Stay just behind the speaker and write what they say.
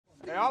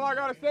all I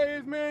gotta say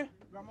is, man,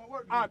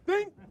 I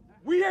think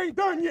we ain't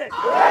done yet. Hey,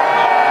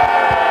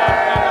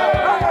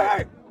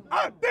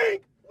 I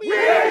think we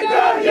ain't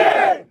done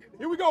yet.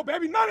 Here we go,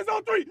 baby. Niners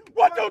on three.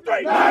 1, 2,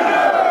 3.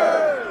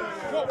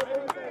 Niners! Go.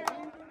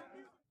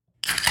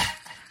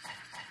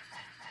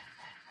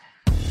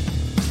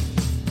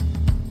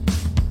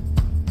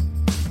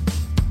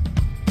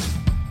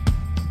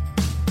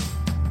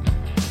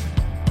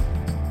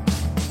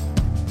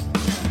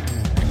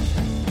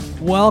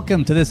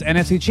 Welcome to this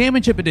NFC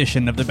Championship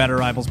edition of the Better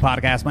Rivals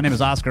podcast. My name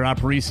is Oscar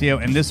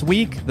Aparicio, and this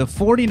week, the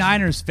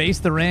 49ers face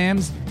the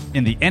Rams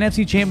in the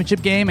NFC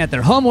Championship game at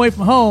their home away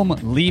from home,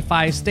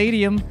 Levi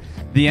Stadium.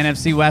 The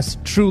NFC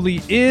West truly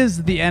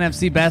is the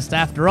NFC best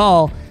after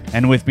all.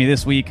 And with me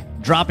this week,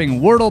 dropping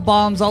Wordle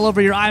bombs all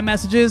over your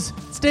iMessages,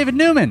 it's David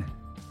Newman.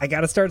 I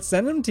got to start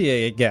sending them to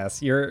you, I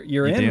guess.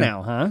 You're in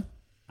now, huh?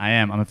 I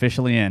am. I'm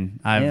officially in.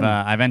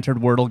 I've entered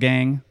Wordle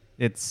Gang.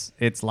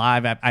 It's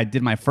live. I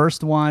did my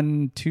first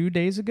one 2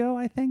 days ago,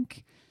 I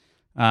think.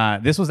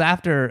 This was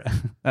after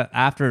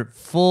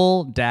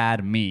full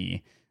dad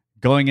me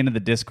going into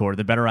the Discord,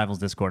 the Better Rivals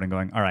Discord, and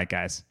going, all right,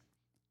 guys,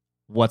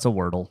 what's a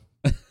Wordle?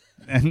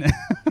 And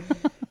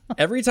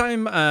every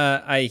time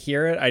I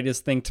hear it, I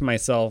just think to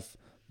myself,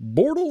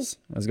 Bortles?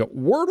 I just go,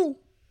 Wordle?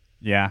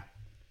 Yeah.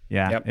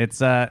 Yep.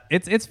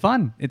 It's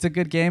fun. It's a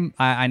good game.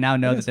 I now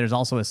know that there's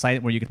also a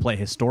site where you could play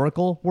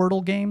historical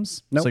Wordle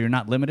games, so you're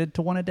not limited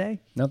to one a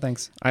day. No,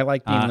 thanks. I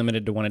like being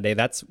limited to one a day.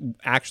 That's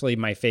actually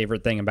my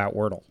favorite thing about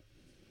Wordle.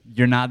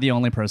 You're not the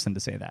only person to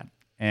say that.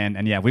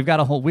 And yeah, we've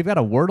got a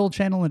Wordle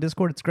channel in the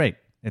Discord. It's great.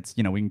 It's,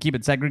 we can keep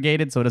it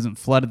segregated so it doesn't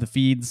flood the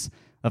feeds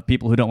of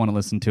people who don't want to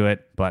listen to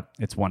it, but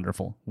it's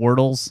wonderful.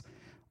 Wordles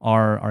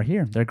are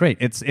here. They're great.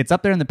 It's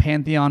up there in the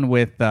pantheon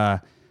with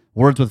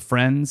Words with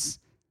Friends,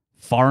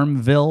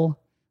 Farmville.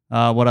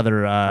 What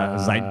other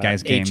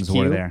Zeitgeist games HQ?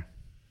 were there?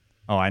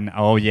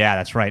 Oh yeah,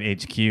 that's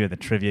right. HQ, the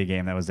trivia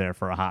game that was there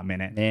for a hot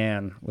minute.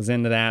 Man, was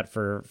into that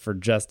for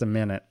just a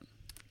minute.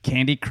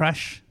 Candy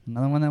Crush,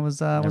 another one that was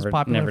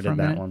popular. Never for a did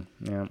that minute.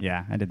 one.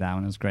 Yeah, I did that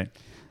one. It was great.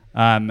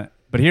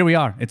 But here we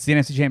are. It's the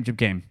NFC Championship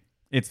game.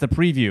 It's the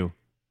preview.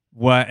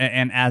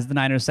 And as the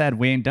Niners said,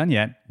 we ain't done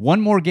yet.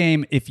 One more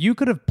game. If you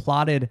could have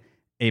plotted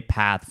a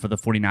path for the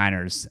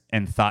 49ers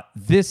and thought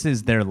this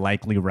is their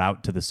likely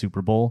route to the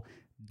Super Bowl,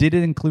 did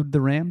it include the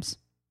Rams?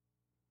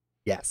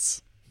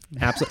 Yes,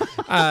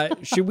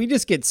 absolutely. Should we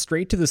just get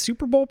straight to the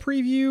Super Bowl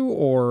preview,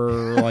 or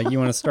like you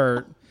want to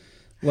start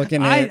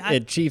looking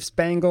at Chiefs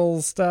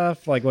Bengals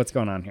stuff? Like, what's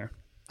going on here?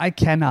 I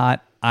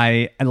cannot.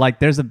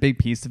 There's a big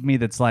piece of me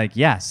that's like,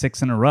 yeah,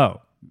 6 in a row.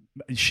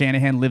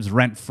 Shanahan lives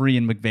rent free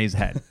in McVay's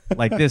head.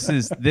 Like this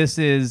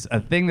is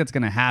a thing that's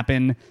going to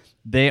happen.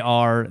 They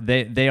are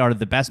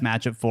the best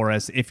matchup for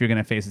us if you're going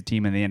to face a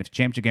team in the NFC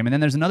Championship game. And then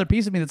there's another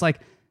piece of me that's like,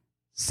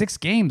 6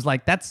 games,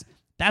 like that's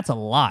a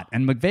lot.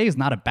 And McVay is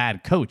not a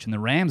bad coach, and the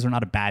Rams are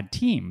not a bad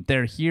team.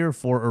 They're here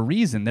for a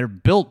reason. They're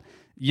built,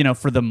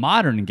 for the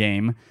modern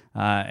game.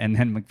 And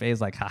then McVay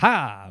is like,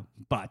 haha,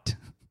 but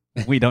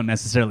we don't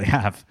necessarily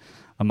have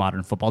a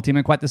modern football team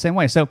in quite the same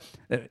way. So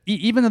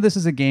even though this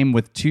is a game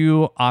with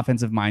 2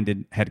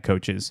 offensive-minded head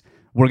coaches,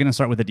 we're going to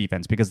start with the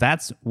defense because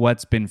that's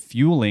what's been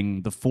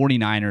fueling the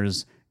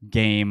 49ers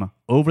game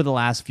over the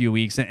last few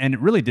weeks. And it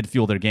really did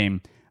fuel their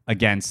game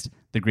against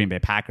the Green Bay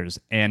Packers.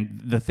 And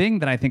the thing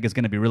that I think is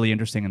going to be really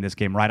interesting in this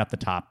game right off the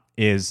top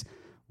is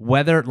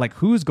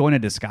who's going to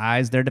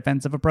disguise their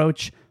defensive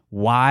approach,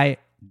 why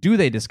do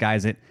they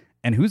disguise it,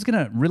 and who's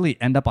going to really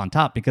end up on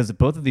top, because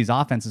both of these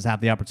offenses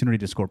have the opportunity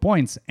to score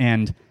points,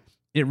 and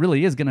it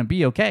really is going to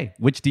be okay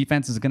which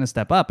defense is going to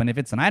step up. And if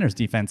it's the Niners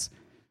defense,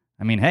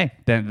 I mean, hey,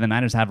 the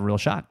Niners have a real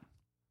shot.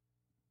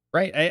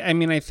 Right.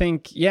 I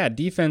think,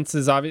 defense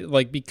is obvious,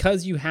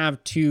 because you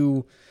have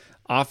 2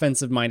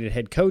 offensive-minded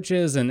head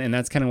coaches, and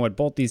that's kind of what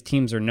both these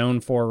teams are known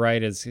for,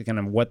 right, is kind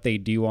of what they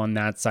do on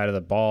that side of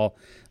the ball.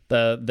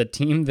 The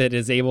team that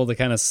is able to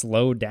kind of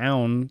slow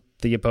down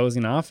the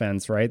opposing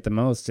offense, right, the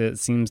most, it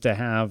seems to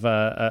have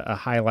a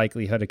high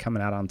likelihood of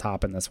coming out on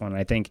top in this one. And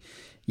I think,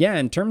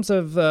 in terms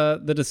of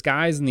the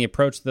disguise and the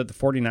approach that the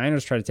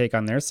 49ers try to take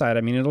on their side,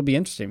 I mean, it'll be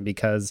interesting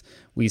because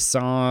we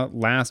saw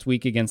last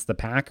week against the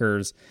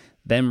Packers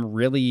them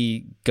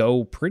really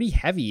go pretty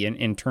heavy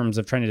in terms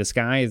of trying to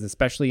disguise,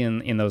 especially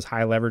in those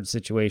high leverage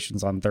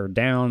situations on third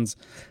downs.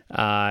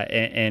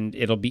 And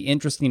it'll be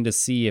interesting to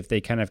see if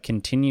they kind of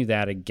continue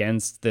that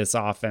against this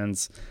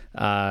offense,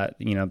 that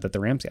the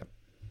Rams have.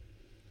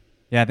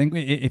 Yeah, I think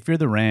if you're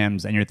the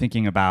Rams and you're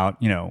thinking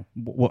about,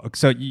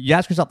 so you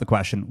ask yourself the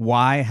question,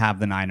 why have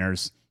the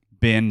Niners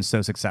been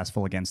so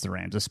successful against the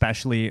Rams,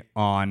 especially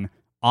on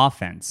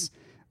offense?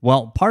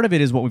 Well, part of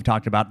it is what we've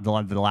talked about the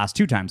last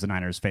 2 times the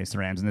Niners faced the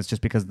Rams, and it's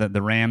just because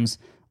the Rams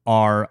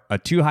are a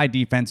too high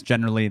defense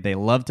generally. They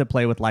love to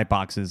play with light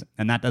boxes,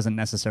 and that doesn't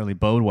necessarily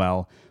bode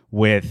well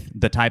with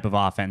the type of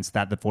offense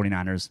that the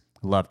 49ers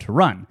love to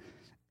run.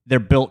 They're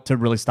built to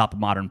really stop a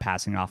modern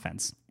passing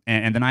offense.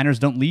 And the Niners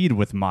don't lead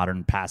with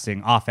modern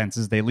passing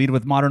offenses. They lead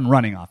with modern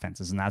running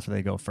offenses, and that's where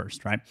they go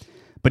first, right?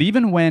 But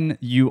even when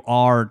you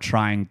are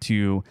trying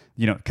to,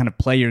 kind of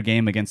play your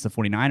game against the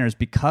 49ers,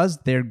 because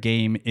their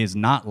game is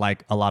not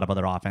like a lot of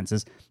other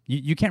offenses,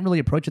 you can't really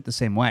approach it the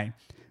same way.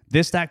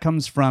 This stat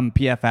comes from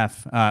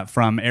PFF,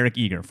 from Eric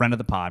Eager, friend of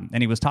the pod,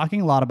 and he was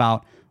talking a lot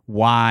about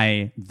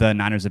why the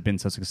Niners have been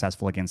so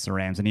successful against the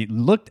Rams. And he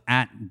looked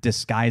at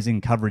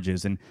disguising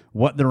coverages and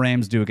what the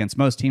Rams do against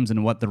most teams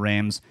and what the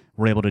Rams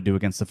were able to do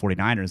against the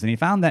 49ers. And he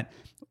found that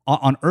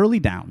on early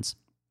downs,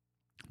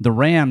 the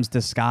Rams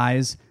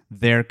disguise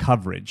their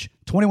coverage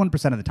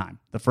 21% of the time,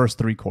 the first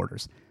 3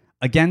 quarters.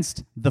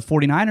 Against the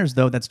 49ers,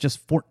 though, that's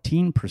just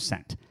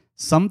 14%.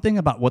 Something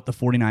about what the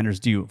 49ers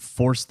do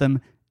forced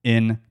them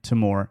into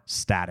more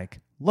static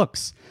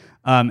looks.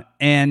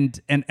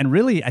 And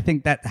really, I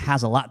think that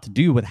has a lot to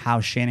do with how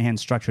Shanahan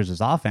structures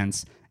his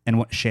offense and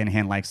what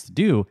Shanahan likes to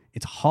do.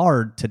 It's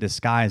hard to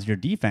disguise your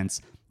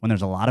defense when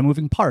there's a lot of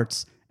moving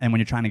parts and when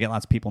you're trying to get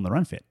lots of people in the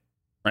run fit.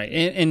 Right.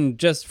 And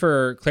just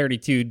for clarity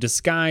too,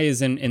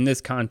 disguise in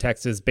this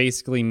context is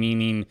basically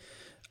meaning,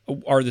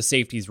 are the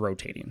safeties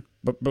rotating?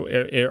 But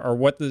are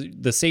what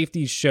the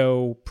safeties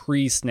show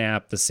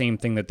pre-snap the same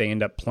thing that they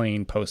end up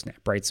playing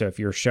post-snap, right? So if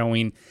you're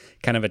showing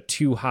kind of a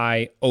too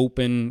high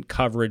open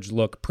coverage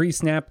look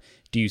pre-snap,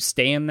 do you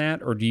stay in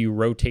that or do you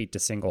rotate to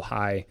single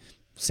high?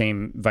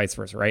 Same vice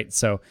versa, right?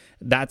 So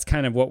that's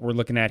kind of what we're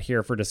looking at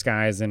here for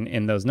disguise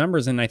in those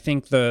numbers. And I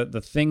think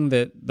the thing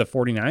that the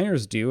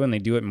 49ers do, and they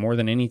do it more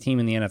than any team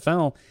in the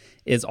NFL,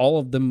 is all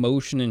of the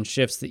motion and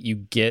shifts that you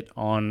get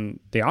on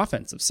the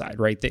offensive side,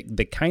 right?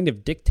 That kind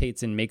of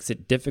dictates and makes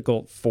it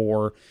difficult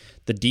for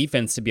the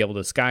defense to be able to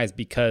disguise,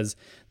 because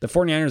the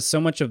 49ers,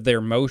 so much of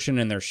their motion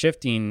and their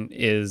shifting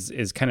is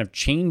kind of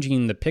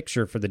changing the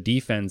picture for the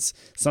defense,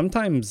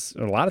 sometimes,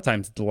 a lot of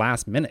times, at the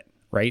last minute.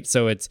 Right.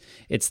 So it's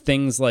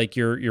things like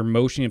you're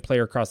motioning a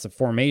player across the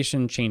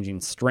formation,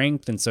 changing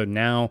strength. And so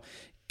now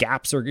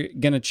gaps are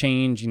going to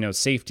change,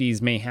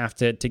 safeties may have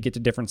to get to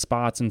different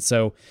spots. And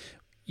so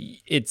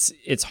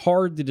it's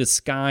hard to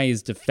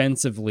disguise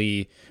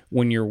defensively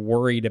when you're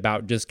worried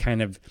about just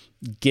kind of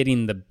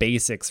getting the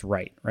basics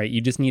right? You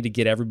just need to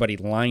get everybody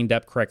lined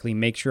up correctly,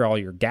 make sure all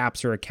your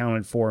gaps are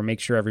accounted for, make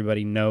sure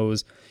everybody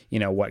knows,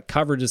 what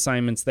coverage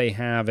assignments they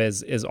have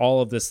as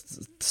all of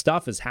this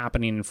stuff is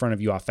happening in front of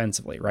you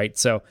offensively, right?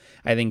 So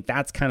I think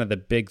that's kind of the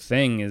big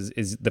thing is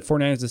the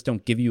 49ers just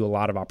don't give you a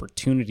lot of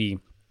opportunity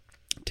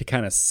to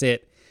kind of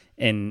sit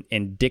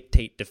and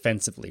dictate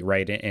defensively,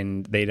 right?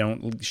 And they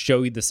don't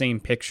show you the same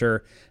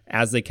picture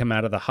as they come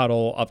out of the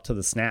huddle up to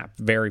the snap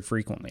very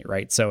frequently,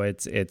 right? So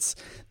it's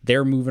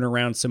they're moving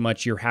around so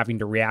much, you're having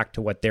to react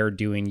to what they're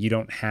doing. You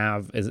don't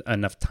have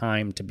enough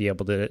time to be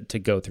able to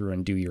go through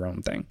and do your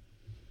own thing.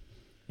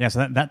 Yeah,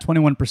 so that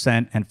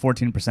 21% and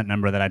 14%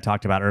 number that I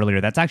talked about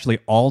earlier, that's actually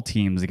all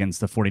teams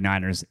against the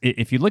 49ers.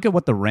 If you look at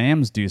what the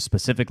Rams do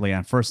specifically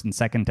on first and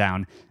second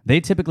down, they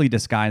typically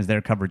disguise their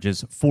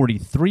coverages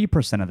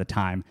 43% of the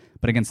time,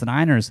 but against the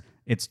Niners,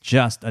 it's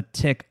just a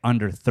tick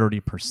under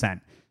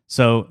 30%.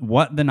 So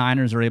what the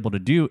Niners are able to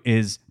do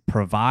is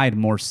provide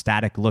more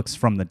static looks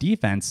from the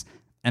defense,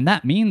 and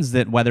that means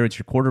that whether it's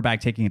your quarterback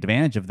taking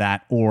advantage of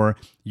that or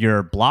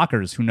your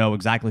blockers who know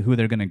exactly who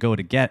they're going to go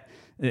to get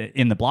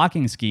in the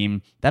blocking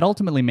scheme, that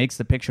ultimately makes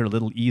the picture a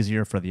little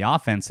easier for the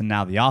offense, and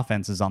now the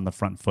offense is on the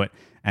front foot,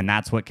 and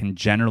that's what can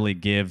generally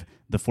give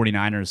the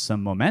 49ers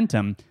some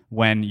momentum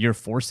when you're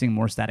forcing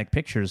more static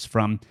pictures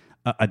from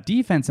a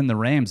defense in the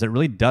Rams that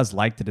really does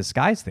like to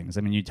disguise things.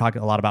 I mean, you talk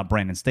a lot about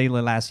Brandon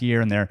Staley last year,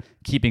 and they're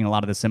keeping a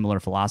lot of the similar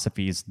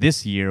philosophies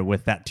this year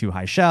with that too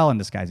high shell and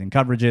disguising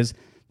coverages.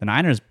 The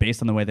Niners,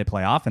 based on the way they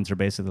play offense, are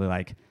basically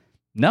like,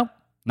 nope,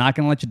 not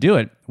going to let you do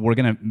it. We're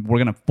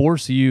gonna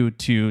force you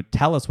to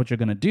tell us what you're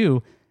going to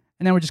do,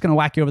 and then we're just going to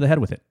whack you over the head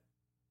with it.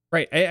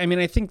 Right. I mean,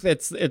 I think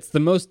it's the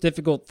most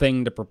difficult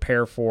thing to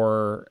prepare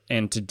for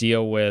and to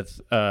deal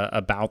with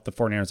about the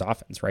 49ers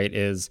offense, right,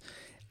 is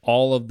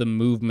all of the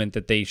movement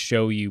that they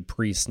show you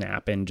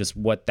pre-snap and just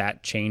what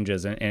that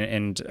changes.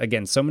 And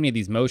again, so many of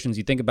these motions,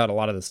 you think about a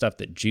lot of the stuff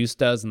that Juice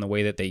does and the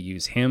way that they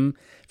use him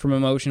from a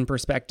motion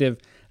perspective.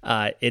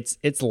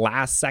 It's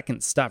last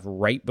second stuff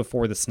right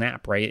before the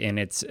snap, right? And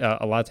it's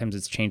a lot of times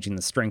it's changing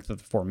the strength of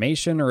the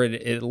formation, or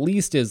it at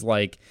least is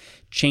like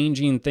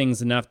changing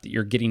things enough that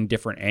you're getting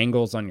different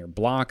angles on your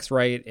blocks,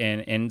 right?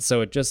 And so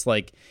it just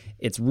like,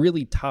 it's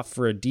really tough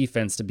for a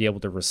defense to be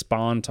able to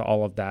respond to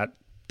all of that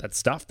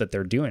stuff that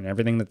they're doing,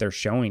 everything that they're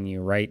showing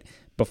you right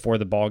before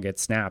the ball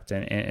gets snapped.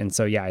 And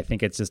so, yeah, I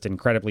think it's just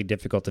incredibly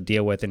difficult to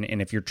deal with.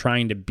 And if you're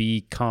trying to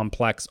be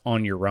complex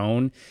on your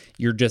own,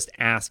 you're just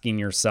asking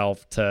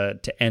yourself to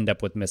end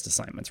up with missed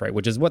assignments, right?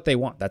 Which is what they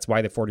want. That's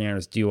why the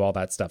 49ers do all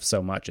that stuff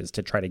so much, is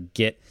to try to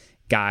get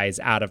guys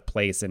out of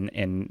place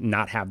and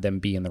not have them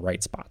be in the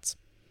right spots.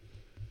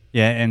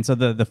 Yeah, and so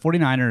the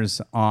 49ers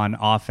on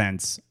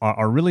offense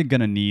are really going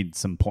to need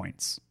some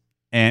points.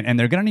 And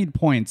they're going to need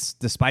points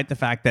despite the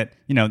fact that,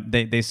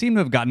 they seem to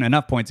have gotten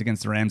enough points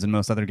against the Rams in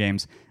most other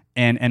games.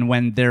 And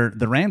when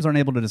the Rams aren't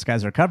able to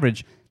disguise their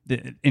coverage,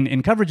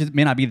 in coverage, it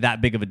may not be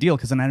that big of a deal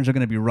because the Niners are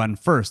going to be run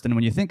first. And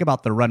when you think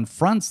about the run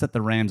fronts that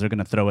the Rams are going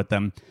to throw at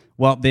them,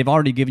 well, they've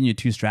already given you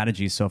two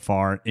strategies so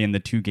far in the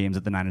two games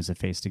that the Niners have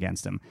faced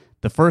against them.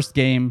 The first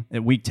game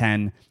at Week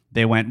 10,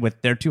 they went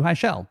with their too high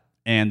shell.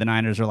 And the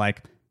Niners are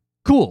like,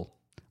 cool,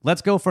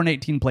 let's go for an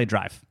 18-play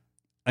drive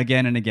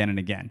again and again and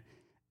again.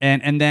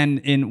 And then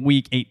in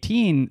Week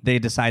 18, they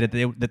decided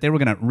that they were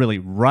going to really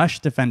rush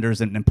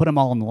defenders and put them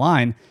all on the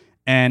line.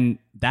 And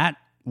that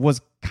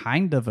was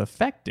kind of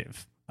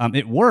effective.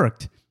 It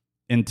worked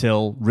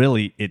until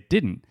really it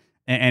didn't.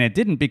 And it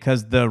didn't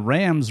because the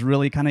Rams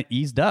really kind of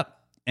eased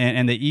up.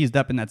 And they eased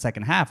up in that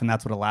second half, and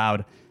that's what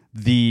allowed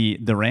the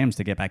Rams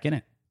to get back in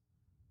it.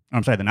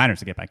 I'm sorry, the Niners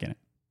to get back in it.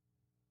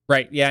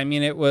 Right. Yeah. I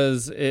mean,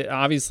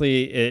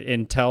 obviously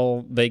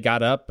until they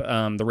got up,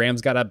 the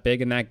Rams got up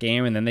big in that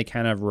game, and then they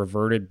kind of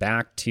reverted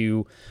back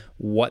to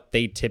what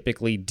they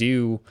typically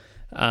do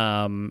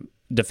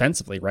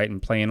defensively, right?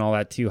 And playing all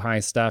that too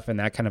high stuff. And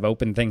that kind of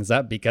opened things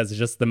up because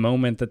just the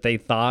moment that they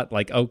thought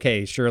like,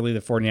 okay, surely the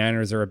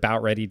 49ers are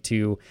about ready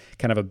to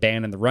kind of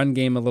abandon the run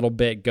game a little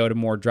bit, go to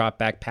more drop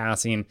back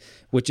passing,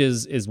 which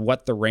is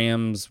what the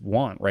Rams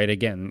want, right?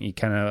 Again, you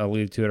kind of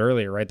alluded to it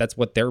earlier, right? That's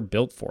what they're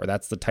built for.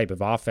 That's the type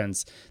of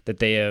offense that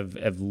they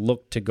have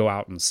looked to go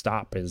out and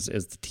stop is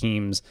the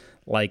teams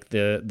like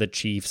the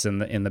Chiefs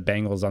and the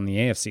Bengals on the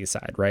AFC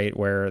side, right?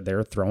 Where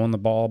they're throwing the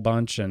ball a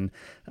bunch, and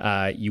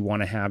you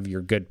want to have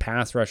your good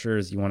pass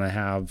rushers, you want to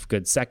have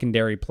good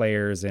secondary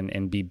players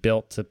and be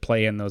built to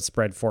play in those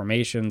spread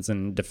formations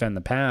and defend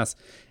the pass.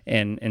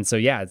 And so,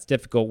 yeah, it's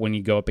difficult when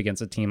you go up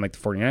against a team like the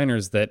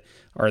 49ers that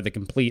are the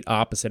complete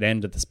opposite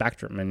end of the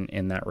spectrum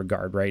in that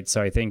regard, right?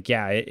 So I think,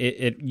 yeah,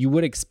 you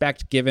would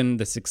expect, given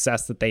the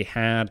success that they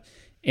had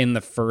in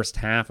the first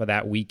half of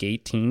that Week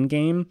 18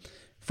 game,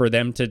 for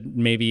them to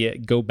maybe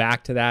go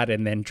back to that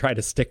and then try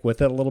to stick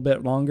with it a little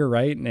bit longer,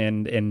 right?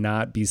 And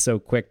not be so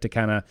quick to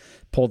kind of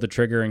pull the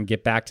trigger and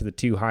get back to the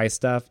too high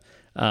stuff.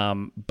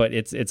 But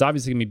it's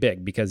obviously gonna be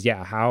big because,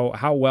 yeah,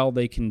 how well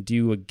they can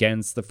do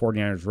against the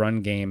 49ers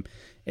run game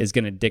is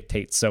going to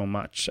dictate so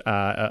much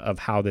of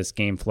how this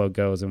game flow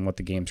goes and what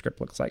the game script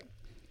looks like.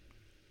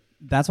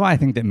 That's why I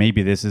think that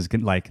maybe this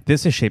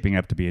is shaping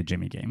up to be a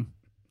Jimmy game.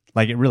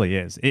 Like, it really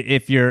is.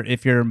 If you're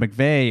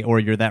McVay or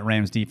you're that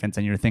Rams defense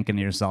and you're thinking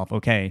to yourself,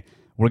 okay,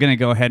 we're going to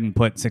go ahead and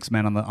put 6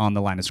 men on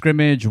the line of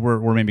scrimmage.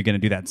 We're maybe going to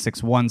do that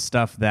 6-1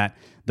 stuff that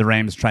the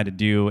Rams tried to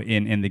do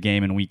in the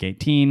game in Week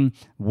 18.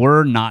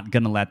 We're not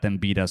going to let them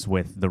beat us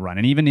with the run.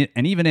 And even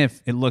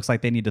if it looks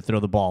like they need to throw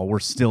the ball, we're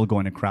still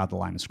going to crowd the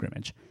line of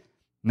scrimmage.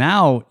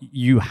 Now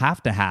you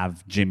have to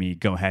have Jimmy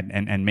go ahead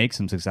and make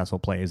some successful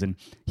plays, and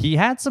he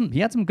had some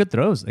good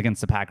throws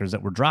against the Packers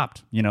that were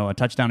dropped. A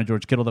touchdown to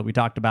George Kittle that we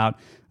talked about.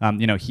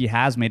 He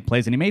has made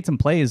plays, and he made some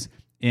plays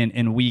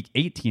in Week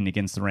 18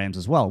 against the Rams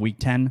as well. Week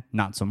 10,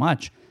 not so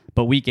much,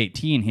 but Week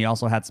 18 he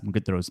also had some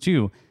good throws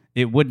too.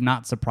 It would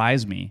not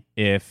surprise me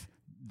if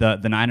the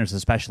Niners,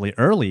 especially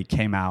early,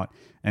 came out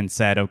and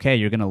said, okay,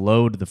 you're going to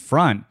load the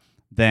front,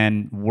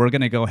 then we're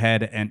going to go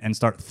ahead and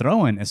start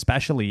throwing,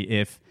 especially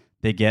if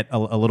they get a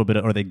little bit,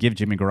 or they give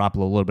Jimmy Garoppolo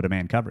a little bit of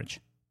man coverage.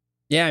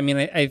 Yeah, I mean,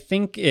 I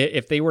think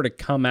if they were to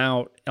come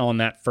out on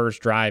that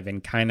first drive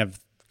and kind of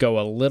go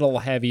a little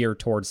heavier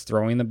towards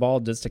throwing the ball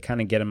just to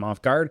kind of get him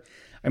off guard,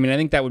 I mean, I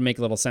think that would make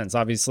a little sense.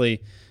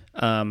 Obviously,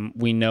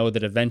 we know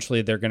that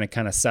eventually they're going to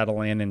kind of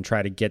settle in and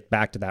try to get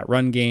back to that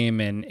run game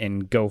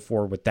and go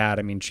forward with that.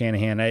 I mean,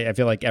 Shanahan, I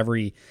feel like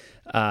every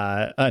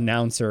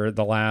announcer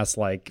the last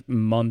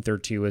month or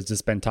two has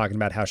just been talking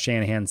about how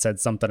Shanahan said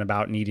something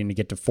about needing to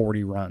get to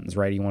 40 runs,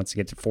 right? He wants to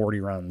get to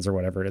 40 runs or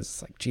whatever it is.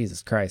 It's like,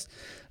 Jesus Christ.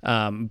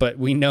 But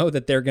we know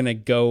that they're going to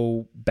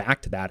go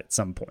back to that at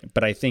some point.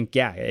 But I think,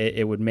 yeah,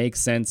 it would make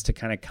sense to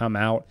kind of come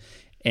out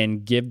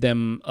and give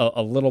them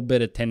a little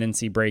bit of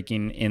tendency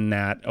breaking in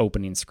that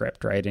opening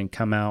script, right? And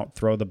come out,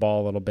 throw the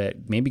ball a little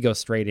bit, maybe go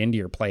straight into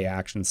your play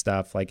action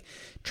stuff. Like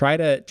try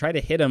to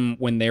hit them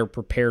when they're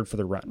prepared for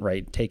the run,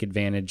 right? Take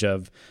advantage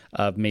of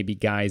maybe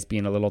guys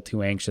being a little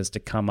too anxious to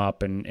come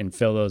up and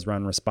fill those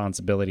run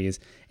responsibilities,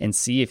 and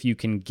see if you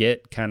can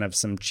get kind of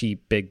some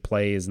cheap big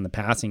plays in the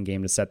passing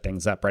game to set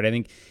things up, right? I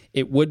think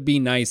it would be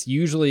nice.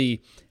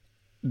 Usually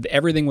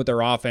everything with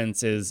their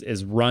offense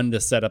is run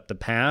to set up the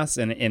pass,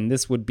 and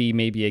this would be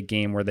maybe a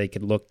game where they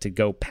could look to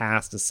go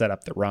pass to set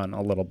up the run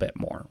a little bit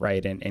more,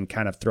 right? And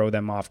kind of throw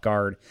them off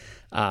guard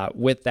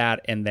with that,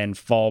 and then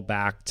fall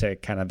back to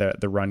kind of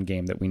the run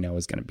game that we know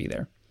is going to be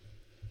there.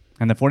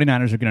 And the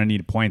 49ers are going to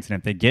need points, and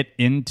if they get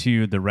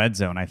into the red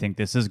zone, I think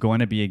this is going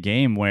to be a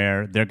game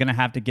where they're going to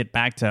have to get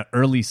back to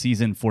early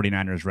season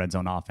 49ers red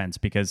zone offense,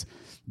 because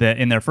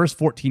in their first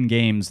 14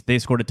 games, they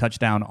scored a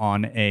touchdown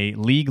on a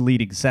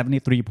league-leading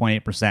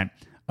 73.8%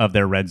 of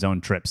their red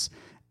zone trips.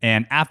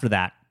 And after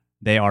that,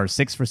 they are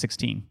 6 for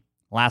 16.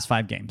 Last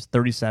 5 games,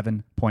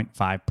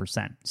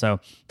 37.5%. So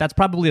that's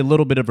probably a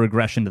little bit of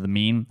regression to the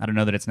mean. I don't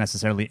know that it's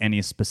necessarily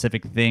any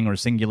specific thing or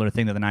singular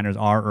thing that the Niners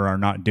are or are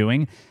not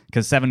doing,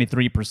 because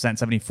 73%,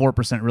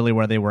 74% really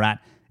where they were at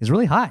is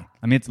really high.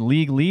 I mean, it's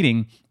league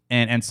leading.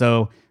 And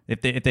so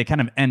if they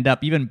kind of end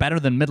up even better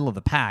than middle of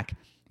the pack,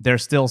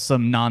 there's still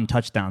some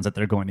non-touchdowns that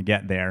they're going to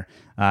get there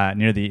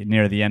near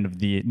the end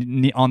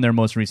of on their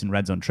most recent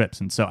red zone trips.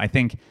 And so I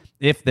think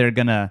if they're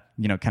gonna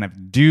kind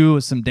of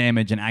do some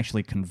damage and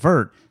actually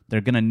convert,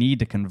 they're gonna need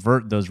to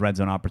convert those red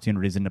zone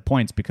opportunities into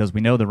points, because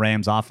we know the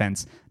Rams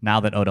offense, now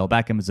that Odell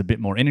Beckham is a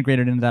bit more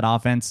integrated into that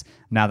offense,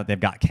 now that they've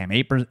got Cam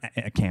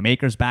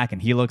Akers back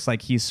and he looks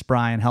like he's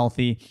spry and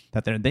healthy,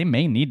 that they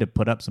may need to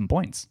put up some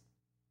points.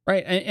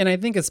 Right, and I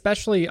think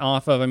especially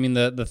off of,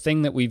 the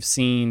thing that we've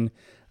seen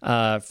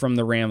from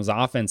the Rams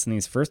offense in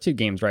these first two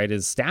games, right,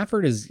 is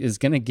Stafford is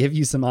going to give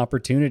you some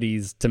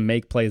opportunities to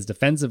make plays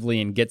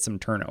defensively and get some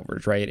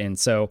turnovers, right? And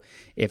so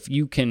if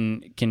you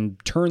can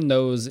turn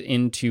those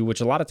into, which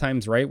a lot of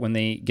times, right, when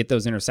they get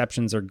those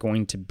interceptions are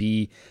going to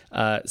be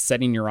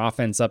setting your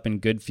offense up in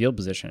good field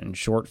position and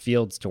short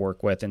fields to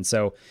work with. And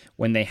so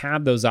when they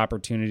have those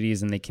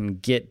opportunities and they can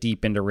get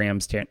deep into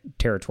Rams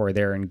territory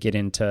there and get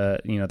into,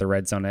 the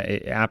red zone,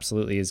 it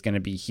absolutely is going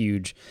to be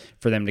huge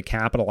for them to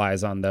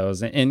capitalize on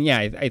those. And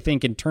yeah, I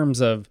think in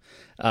terms of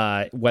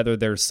whether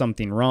there's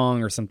something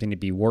wrong or something to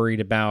be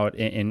worried about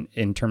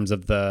in terms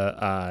of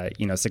the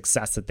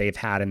success that they've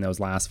had in those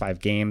last 5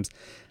 games,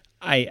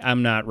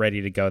 I'm not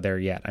ready to go there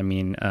yet.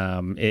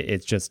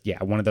 It's just,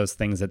 one of those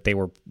things that they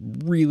were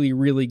really,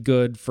 really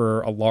good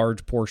for a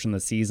large portion of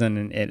the season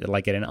and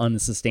at an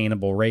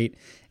unsustainable rate.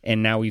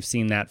 And now we've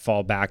seen that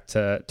fall back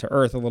to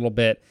earth a little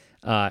bit.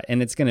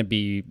 And it's going to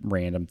be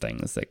random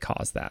things that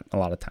cause that a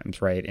lot of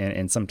times, right?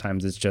 And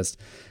sometimes it's just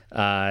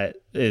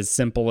as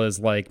simple as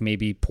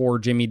maybe poor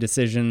Jimmy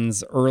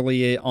decisions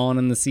early on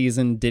in the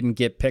season didn't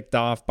get picked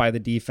off by the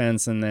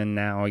defense, and then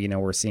now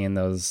we're seeing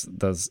those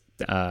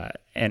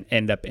and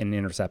end up in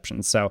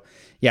interceptions. So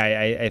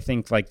yeah, I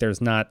think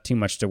there's not too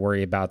much to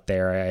worry about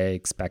there. I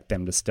expect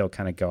them to still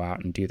kind of go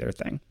out and do their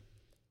thing.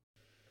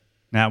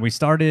 Now, we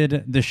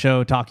started the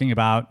show talking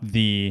about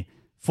the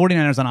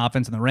 49ers on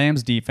offense and the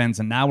Rams defense,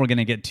 and now we're going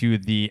to get to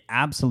the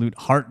absolute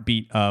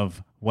heartbeat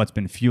of what's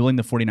been fueling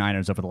the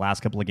 49ers over the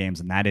last couple of games,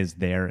 and that is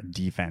their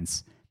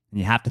defense. And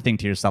you have to think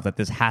to yourself that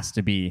this has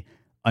to be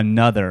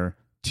another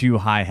too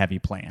high heavy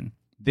plan.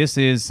 This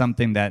is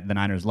something that the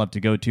Niners love to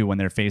go to when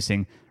they're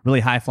facing really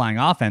high-flying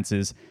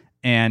offenses,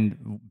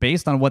 and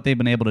based on what they've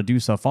been able to do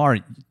so far,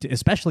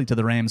 especially to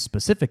the Rams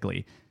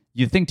specifically,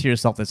 you think to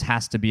yourself this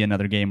has to be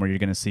another game where you're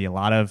going to see a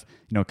lot of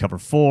cover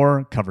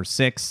 4, cover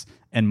 6,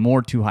 and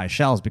more too high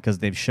shells, because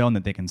they've shown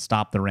that they can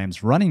stop the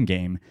Rams running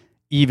game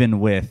even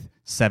with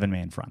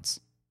 7-man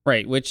fronts.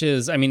 Right, which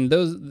is,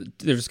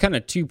 there's kind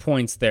of 2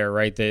 points there,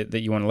 right,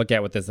 that you want to look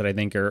at with this that I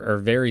think are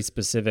very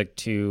specific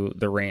to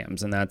the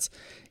Rams. And that's,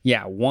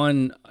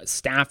 one,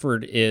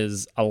 Stafford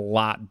is a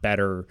lot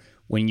better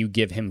when you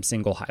give him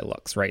single high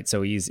looks, right?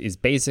 So he's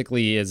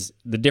basically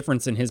the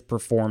difference in his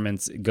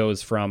performance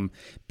goes from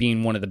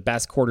being one of the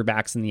best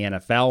quarterbacks in the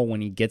NFL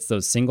when he gets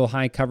those single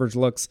high coverage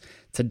looks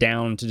to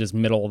down to just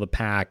middle of the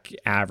pack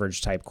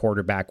average type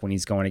quarterback when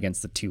he's going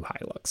against the 2 high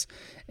looks.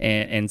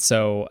 And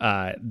so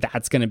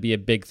that's going to be a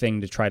big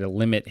thing to try to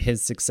limit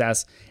his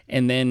success.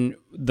 And then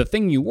the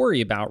thing you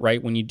worry about,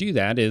 right, when you do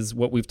that is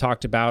what we've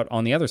talked about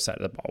on the other side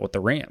of the ball with the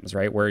Rams,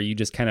 right, where you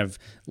just kind of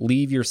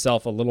leave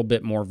yourself a little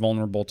bit more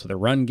vulnerable to the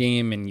run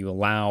game and you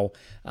allow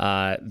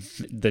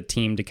the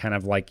team to kind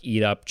of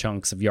eat up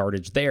chunks of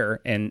yardage there.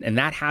 And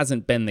that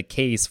hasn't been the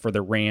case for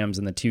the Rams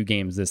in the 2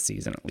 games this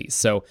season, at least.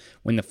 So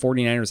when the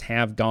 49ers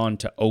have gone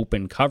to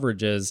open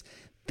coverages,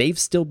 they've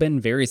still been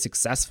very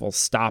successful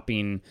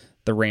stopping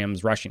the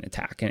Rams rushing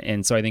attack.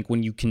 And so I think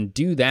when you can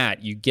do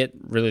that, you get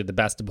really the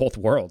best of both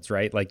worlds,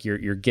 right?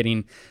 You're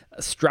getting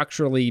a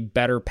structurally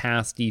better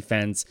pass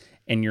defense,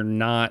 and you're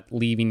not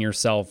leaving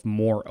yourself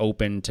more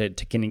open to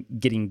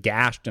getting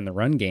gashed in the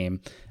run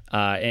game.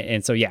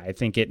 And so, I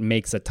think it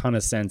makes a ton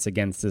of sense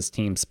against this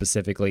team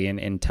specifically, and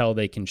until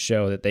they can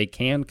show that they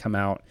can come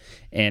out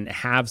and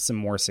have some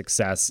more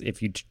success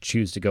if you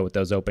choose to go with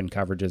those open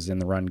coverages in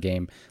the run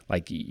game,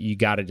 you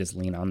got to just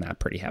lean on that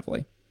pretty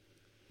heavily.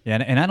 Yeah,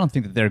 and I don't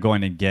think that they're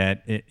going to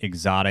get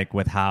exotic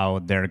with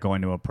how they're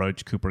going to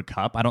approach Cooper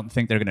Kupp. I don't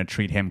think they're going to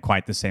treat him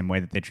quite the same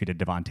way that they treated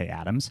Davante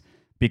Adams,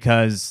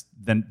 because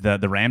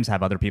the Rams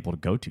have other people to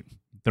go to.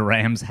 The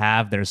Rams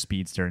have their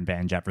speedster in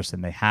Van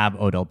Jefferson. They have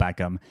Odell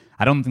Beckham.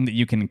 I don't think that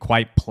you can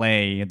quite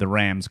play the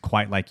Rams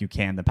quite like you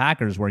can the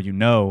Packers, where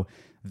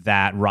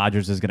that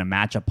Rodgers is going to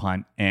match up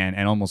hunt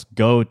and almost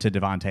go to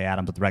Davante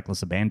Adams with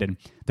reckless abandon.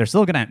 They're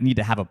still going to need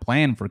to have a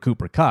plan for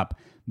Cooper Kupp,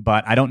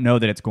 but I don't know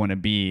that it's going to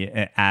be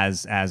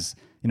as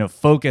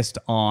focused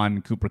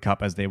on Cooper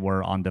Kupp as they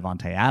were on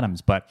Davante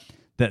Adams. But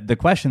the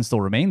question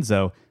still remains,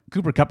 though.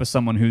 Cooper Kupp is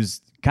someone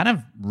who's kind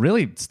of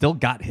really still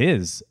got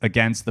his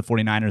against the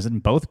 49ers in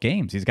both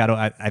games. He's got,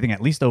 I think,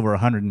 at least over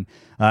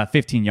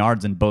 115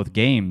 yards in both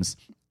games.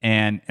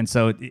 And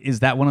so is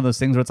that one of those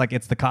things where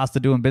it's the cost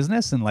of doing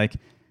business, and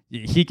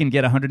he can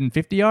get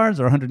 150 yards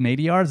or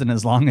 180 yards, and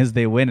as long as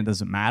they win, it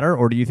doesn't matter?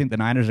 Or do you think the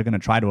Niners are going to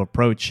try to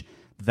approach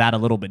that a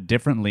little bit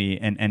differently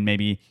and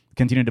maybe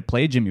continue to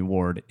play Jimmy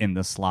Ward in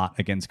the slot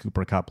against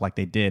Cooper Kupp like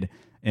they did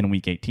in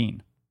Week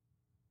 18?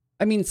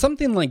 I mean,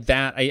 something like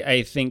that,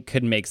 I think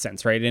could make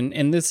sense, right?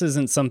 And this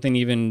isn't something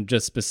even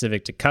just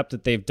specific to Kupp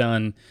that they've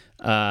done,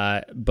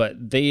 but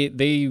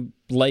they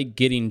like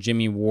getting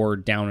Jimmy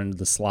Ward down into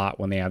the slot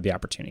when they have the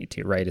opportunity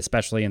to, right?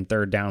 Especially in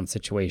third down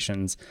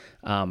situations.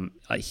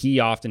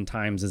 He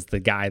oftentimes is the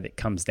guy that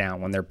comes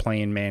down when they're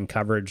playing man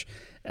coverage.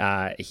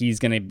 He's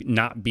going to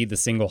not be the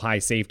single high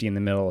safety in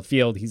the middle of the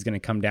field. He's going to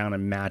come down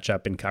and match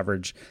up in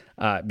coverage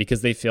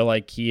because they feel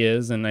like he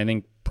is, and I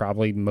think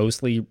probably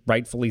mostly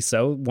rightfully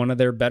so, one of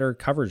their better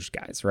coverage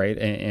guys, right?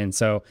 And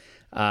so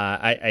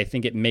I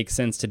think it makes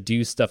sense to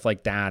do stuff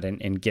like that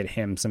and get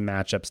him some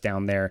matchups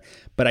down there.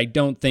 But I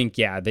don't think,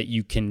 that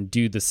you can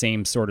do the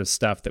same sort of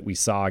stuff that we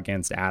saw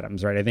against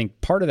Adams, right? I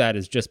think part of that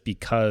is just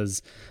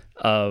because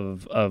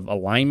of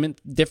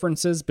alignment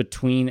differences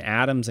between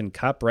Adams and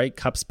Kupp, right?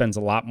 Kupp spends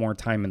a lot more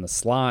time in the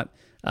slot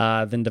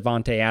than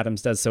Davante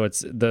Adams does. So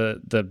it's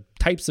the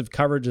types of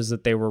coverages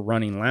that they were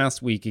running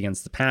last week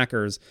against the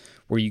Packers,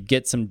 where you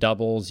get some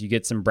doubles, you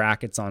get some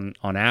brackets on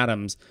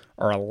Adams,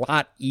 are a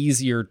lot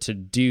easier to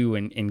do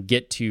and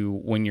get to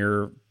when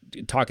you're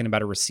talking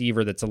about a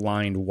receiver that's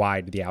aligned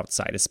wide to the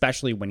outside,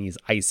 especially when he's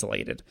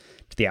isolated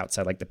to the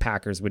outside, like the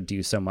Packers would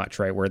do so much,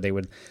 right? Where they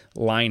would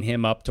line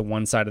him up to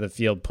one side of the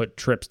field, put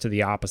trips to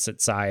the opposite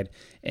side.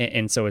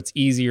 And so it's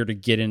easier to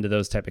get into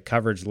those type of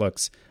coverage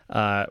looks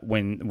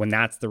when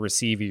that's the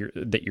receiver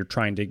that you're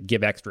trying to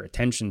give extra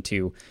attention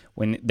to.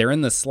 When they're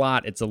in the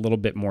slot, it's a little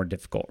bit more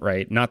difficult,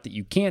 right? Not that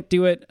you can't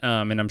do it,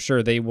 and I'm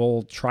sure they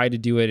will try to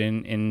do it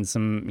in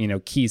some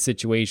key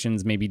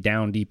situations, maybe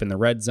down deep in the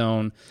red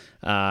zone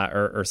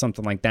or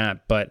something like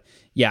that. But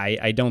yeah,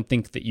 I don't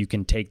think that you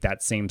can take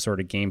that same sort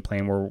of game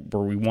plan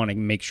where we want to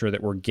make sure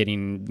that we're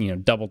getting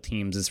double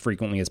teams as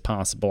frequently as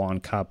possible on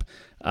Kupp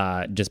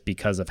just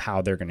because of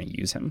how they're going to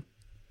use him.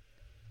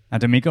 Now,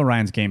 DeMeco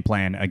Ryans' game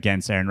plan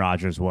against Aaron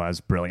Rodgers was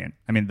brilliant.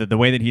 I mean, the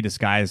way that he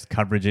disguised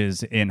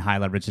coverages in high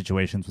leverage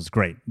situations was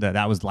great.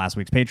 That was last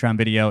week's Patreon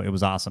video. It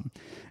was awesome.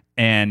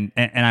 And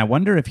I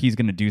wonder if he's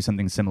going to do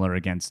something similar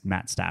against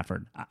Matt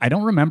Stafford. I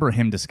don't remember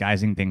him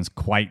disguising things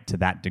quite to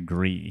that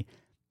degree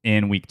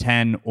in week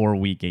 10 or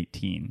week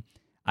 18.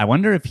 I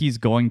wonder if he's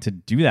going to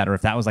do that, or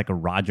if that was like a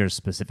Rodgers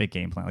specific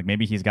game plan. Like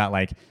maybe he's got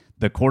like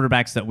the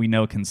quarterbacks that we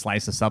know can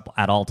slice us up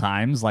at all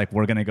times. Like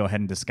we're going to go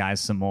ahead and disguise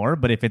some more.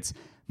 But if it's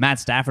Matt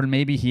Stafford,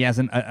 maybe he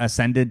hasn't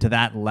ascended to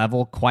that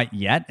level quite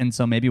yet. And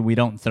so maybe we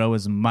don't throw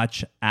as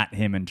much at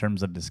him in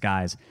terms of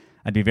disguise.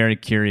 I'd be very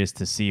curious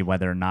to see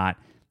whether or not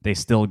they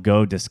still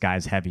go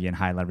disguise heavy in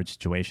high leverage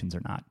situations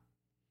or not.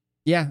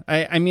 Yeah,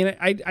 I mean,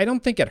 I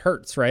don't think it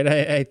hurts, right?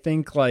 I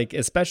think, like,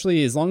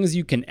 especially as long as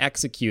you can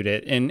execute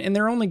it, and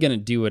they're only going to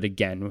do it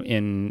again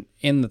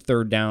in the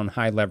third down,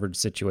 high leverage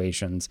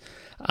situations.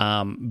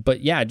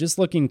 But yeah, just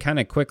looking kind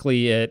of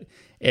quickly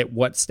at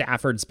what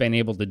Stafford's been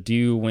able to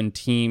do when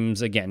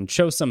teams, again,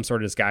 show some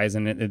sort of disguise.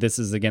 And this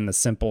is, again, the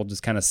simple,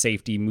 just kind of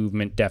safety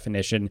movement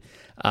definition,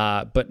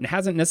 but it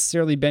hasn't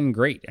necessarily been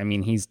great. I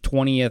mean, he's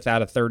 20th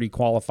out of 30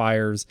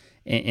 qualifiers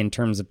in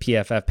terms of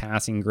PFF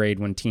passing grade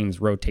when teams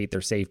rotate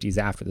their safeties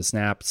after the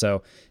snap.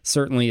 So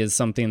certainly is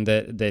something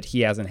that he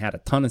hasn't had a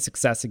ton of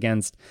success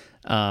against.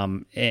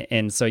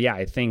 And so, yeah,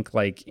 I think,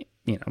 like,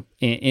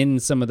 in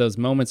some of those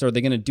moments, are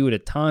they going to do it a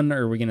ton,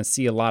 or are we going to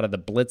see a lot of the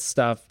blitz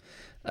stuff?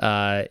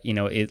 At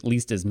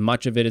least as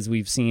much of it as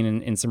we've seen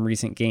in some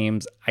recent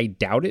games. I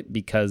doubt it,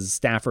 because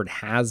Stafford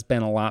has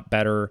been a lot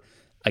better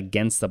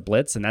against the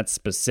blitz, and that's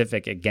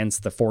specific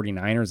against the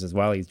 49ers as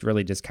well. He's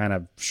really just kind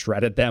of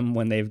shredded them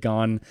when they've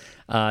gone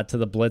to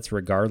the blitz,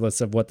 regardless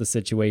of what the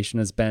situation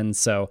has been.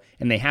 So,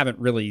 and they haven't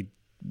really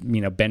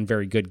been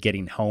very good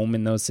getting home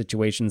in those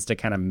situations to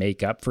kind of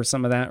make up for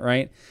some of that,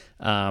 right?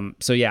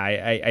 So yeah,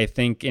 I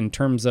think in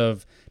terms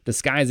of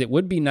disguise, it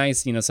would be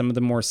nice, some of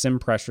the more sim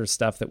pressure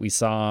stuff that we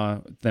saw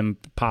them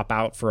pop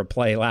out for a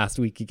play last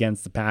week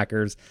against the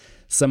Packers.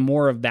 Some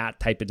more of that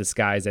type of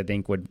disguise, I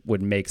think,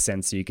 would make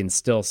sense, so you can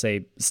still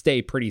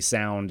stay pretty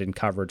sound in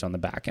coverage on the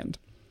back end.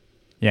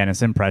 Yeah, and a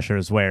sim pressure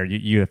is where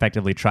you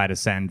effectively try to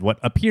send what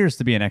appears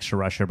to be an extra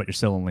rusher, but you're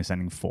still only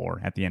sending 4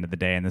 at the end of the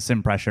day. And the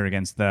sim pressure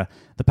against the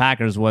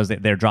Packers was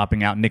that they're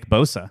dropping out Nick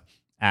Bosa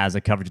as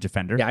a coverage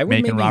defender. Yeah, I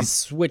would maybe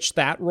switch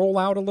that roll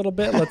out a little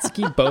bit. Let's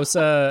keep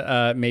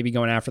Bosa maybe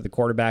going after the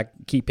quarterback,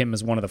 keep him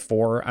as one of the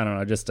 4. I don't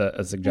know, just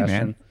a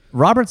suggestion. Hey,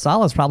 Robert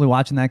Saleh's probably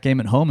watching that game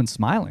at home and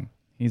smiling.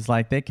 He's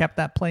like, they kept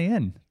that play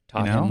in.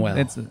 Taught him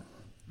well.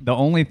 The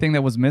only thing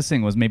that was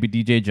missing was maybe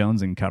DJ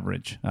Jones in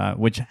coverage,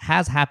 which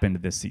has happened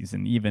this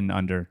season, even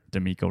under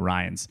DeMeco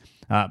Ryans.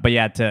 But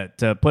yeah,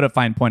 to put a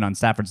fine point on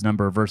Stafford's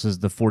number versus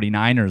the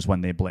 49ers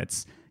when they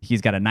blitz, he's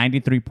got a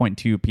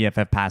 93.2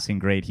 PFF passing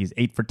grade. He's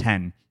 8 for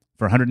 10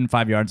 for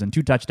 105 yards and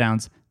 2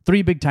 touchdowns,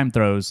 3 big-time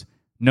throws,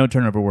 no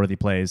turnover-worthy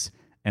plays,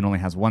 and only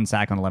has 1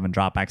 sack on 11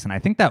 dropbacks. And I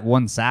think that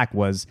 1 sack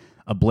was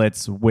a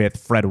blitz with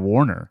Fred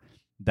Warner,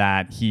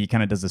 that he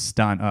kind of does a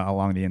stunt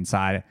along the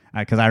inside.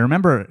 Because I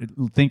remember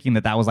thinking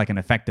that was like an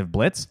effective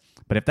blitz.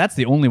 But if that's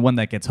the only one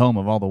that gets home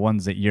of all the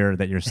ones that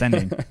you're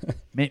sending,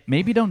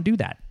 maybe don't do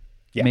that.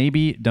 Yeah.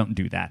 Maybe don't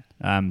do that,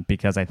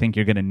 because I think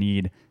you're going to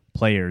need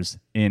players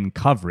in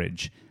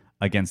coverage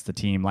against the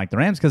team like the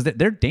Rams because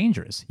they're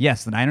dangerous.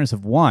 Yes, the Niners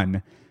have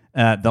won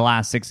the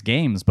last 6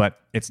 games, but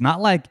it's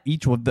not like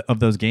each of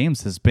those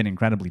games has been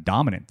incredibly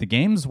dominant. The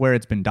games where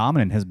it's been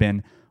dominant has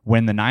been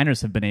when the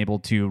Niners have been able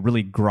to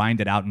really grind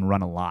it out and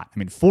run a lot. I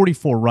mean,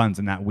 44 runs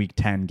in that Week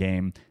 10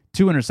 game,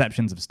 2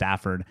 interceptions of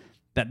Stafford.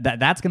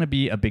 That's going to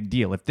be a big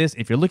deal.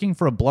 If you're looking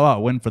for a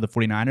blowout win for the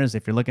 49ers,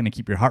 if you're looking to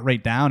keep your heart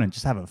rate down and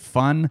just have a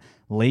fun,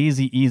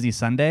 lazy, easy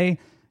Sunday,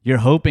 you're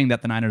hoping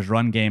that the Niners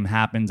run game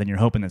happens and you're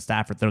hoping that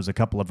Stafford throws a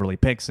couple of early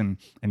picks and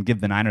give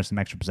the Niners some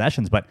extra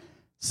possessions. But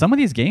some of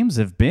these games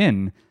have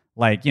been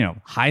like,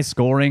 high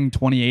scoring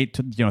 28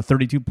 to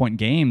 32 point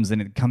games,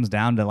 and it comes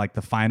down to like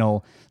the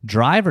final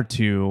drive or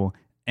two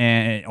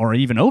or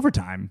even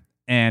overtime.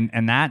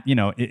 And that,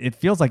 it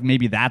feels like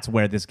maybe that's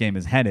where this game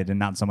is headed and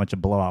not so much a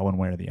blowout one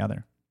way or the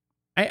other.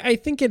 I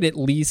think it at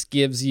least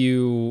gives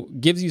you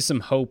some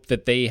hope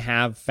that they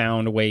have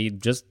found a way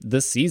just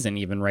this season,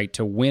 even, right,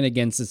 to win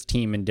against this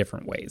team in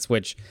different ways,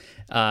 which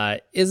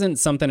isn't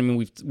something. I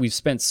mean, we've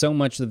spent so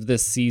much of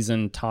this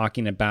season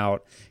talking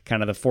about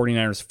kind of the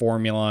 49ers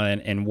formula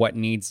and what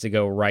needs to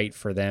go right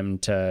for them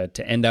to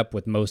end up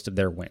with most of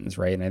their wins,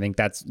 right? And I think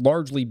that's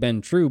largely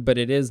been true, but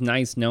it is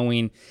nice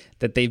knowing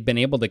that they've been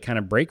able to kind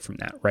of break from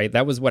that, right?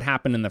 That was what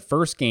happened in the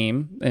first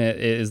game,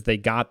 is they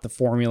got the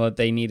formula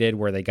they needed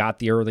where they got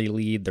the early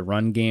lead, the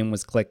run game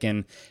was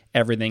clicking,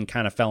 everything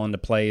kind of fell into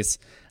place,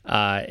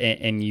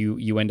 and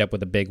you end up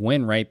with a big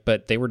win, right?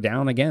 But they were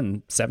down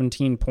again,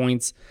 17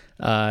 points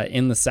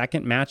in the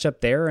second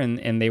matchup there,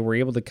 and they were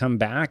able to come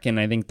back,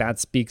 and I think that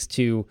speaks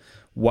to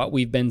what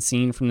we've been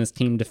seeing from this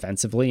team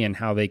defensively and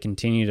how they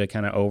continue to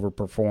kind of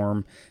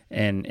overperform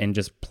and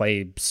just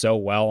play so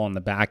well on the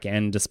back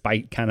end,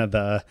 despite kind of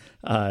the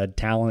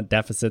talent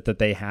deficit that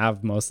they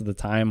have most of the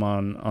time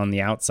on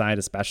the outside,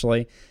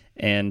 especially.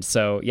 And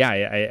so,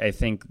 yeah, I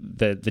think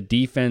the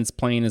defense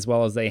playing as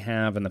well as they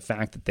have, and the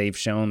fact that they've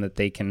shown that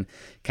they can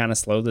kind of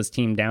slow this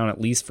team down, at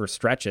least for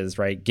stretches,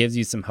 right, gives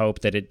you some hope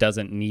that it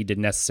doesn't need to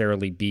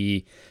necessarily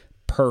be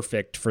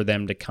perfect for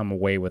them to come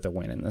away with a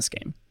win in this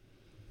game.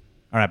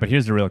 All right, but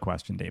here's the real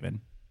question, David.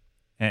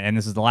 And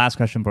this is the last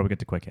question before we get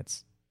to quick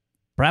hits.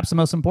 Perhaps the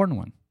most important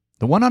one.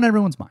 The one on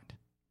everyone's mind.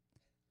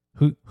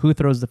 Who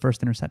throws the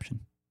first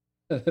interception?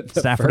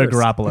 Stafford or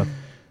Garoppolo?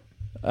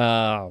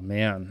 Oh,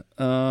 man.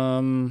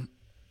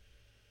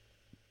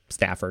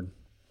 Stafford.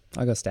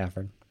 I'll go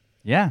Stafford.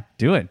 Yeah,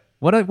 do it.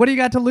 What do you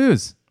got to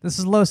lose? This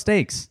is low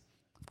stakes.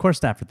 Of course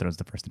Stafford throws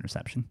the first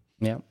interception.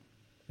 Yeah.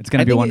 It's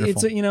going to be wonderful.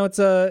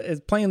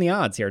 It's playing the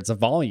odds here. It's a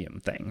volume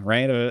thing,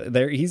 right?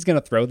 He's going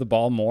to throw the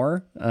ball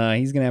more.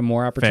 He's going to have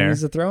more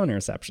opportunities to throw an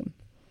interception.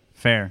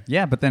 Fair.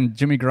 Yeah, but then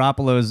Jimmy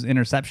Garoppolo's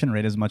interception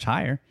rate is much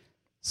higher.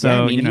 So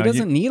yeah, I mean, he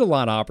doesn't need a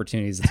lot of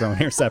opportunities to throw an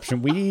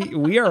interception.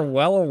 We are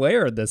well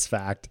aware of this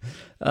fact.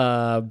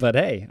 But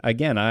hey,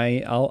 again,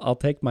 I'll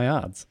take my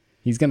odds.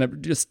 He's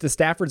going to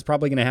Stafford's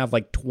probably going to have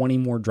like 20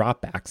 more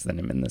dropbacks than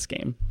him in this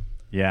game.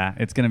 Yeah,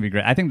 it's going to be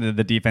great. I think that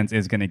the defense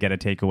is going to get a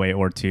takeaway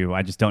or two.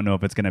 I just don't know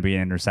if it's going to be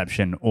an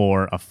interception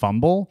or a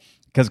fumble,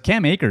 because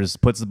Cam Akers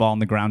puts the ball on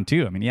the ground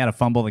too. I mean, he had a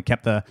fumble that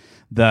kept the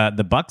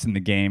Bucs in the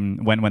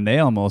game when they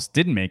almost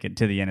didn't make it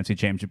to the NFC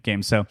Championship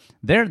game. So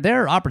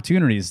there are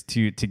opportunities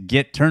to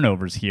get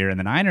turnovers here, and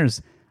the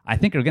Niners, I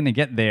think, are going to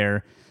get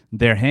their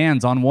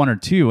hands on one or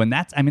two, and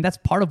that's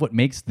part of what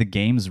makes the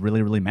games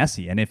really, really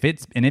messy. And if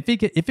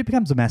it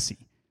becomes messy,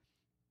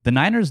 the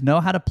Niners know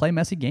how to play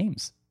messy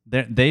games.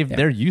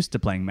 They're used to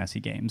playing messy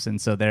games, and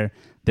so they're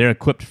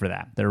equipped for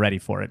that. They're ready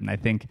for it, and I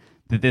think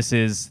that this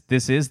is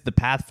the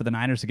path for the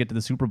Niners to get to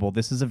the Super Bowl.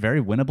 This is a very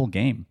winnable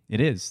game.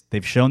 It is.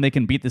 They've shown they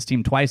can beat this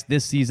team twice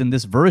this season.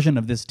 This version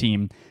of this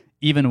team,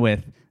 even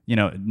with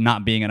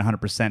not being at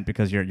 100%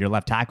 because your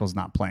left tackle's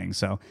not playing.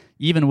 So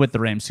even with the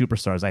Rams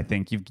superstars, I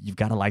think you've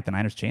got to like the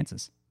Niners'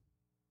 chances.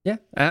 Yeah,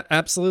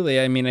 absolutely.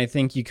 I mean, I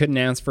think you couldn't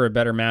ask for a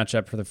better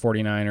matchup for the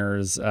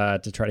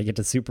 49ers to try to get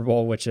to Super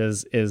Bowl, which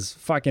is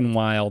fucking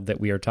wild that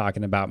we are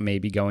talking about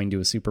maybe going to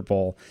a Super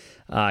Bowl,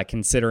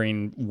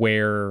 considering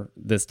where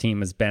this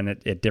team has been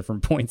at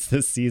different points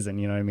this season.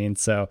 You know what I mean?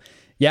 So,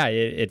 yeah,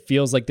 it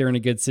feels like they're in a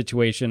good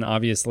situation.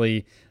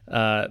 Obviously,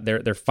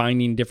 they're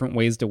finding different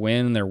ways to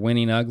win. They're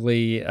winning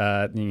ugly.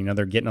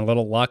 They're getting a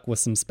little luck with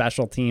some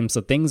special teams.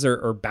 So things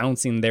are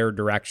bouncing their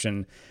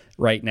direction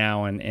right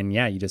now, and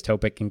yeah, you just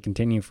hope it can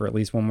continue for at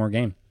least one more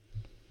game.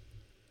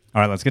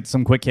 All right, let's get to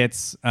some quick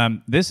hits.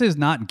 This is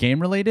not game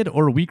related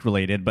or week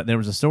related, but there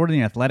was a story in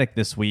The Athletic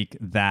this week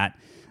that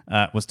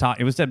was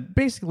taught. It was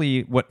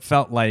basically what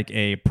felt like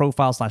a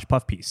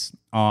profile/puff piece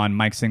on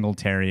Mike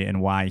Singletary and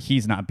why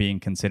he's not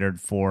being considered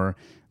for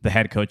the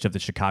head coach of the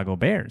Chicago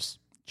Bears.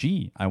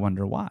 Gee, I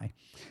wonder why.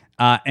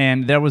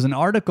 And there was an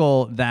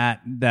article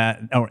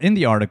in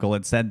the article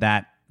it said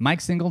that Mike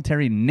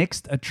Singletary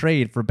nixed a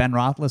trade for Ben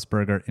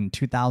Roethlisberger in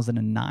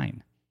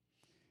 2009.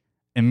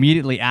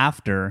 Immediately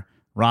after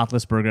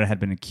Roethlisberger had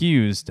been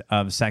accused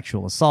of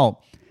sexual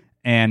assault.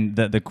 And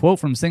the quote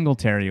from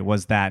Singletary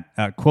was that,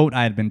 quote,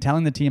 "I had been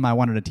telling the team I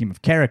wanted a team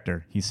of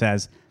character." He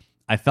says,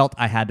 "I felt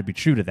I had to be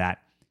true to that.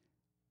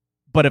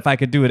 But if I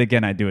could do it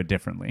again, I'd do it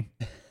differently."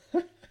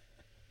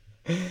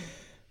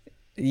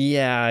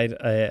 Yeah, I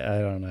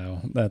don't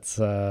know.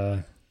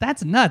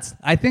 That's nuts.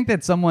 I think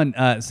that someone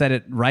said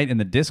it right in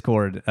the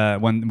Discord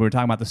when we were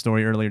talking about the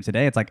story earlier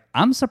today. It's like,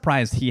 I'm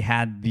surprised he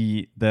had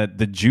the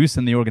juice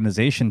in the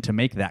organization to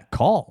make that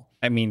call.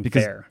 I mean,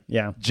 because fair.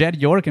 Yeah.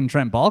 Jed York and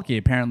Trent Baalke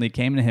apparently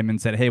came to him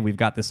and said, hey, we've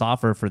got this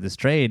offer for this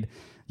trade.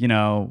 You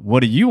know, what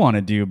do you want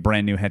to do,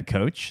 brand new head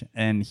coach?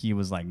 And he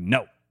was like,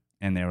 no.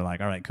 And they were like,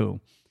 all right,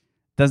 cool.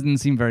 Doesn't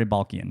seem very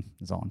Baalkean,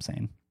 is all I'm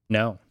saying.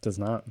 No, it does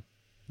not.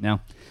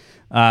 No.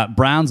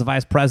 Browns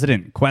vice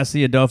president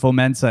Kwesi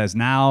Adolfo-Mensah is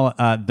now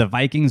the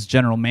Vikings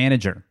general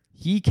manager.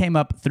 He came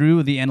up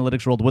through the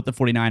analytics world with the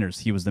 49ers.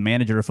 He was the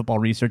manager of football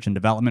research and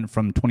development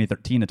from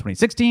 2013 to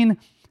 2016.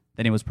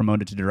 Then he was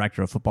promoted to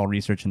director of football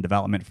research and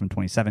development from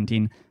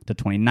 2017 to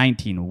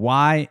 2019.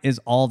 Why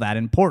is all that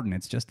important?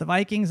 It's just the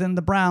Vikings and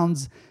the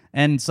Browns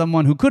and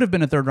someone who could have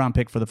been a third-round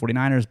pick for the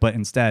 49ers, but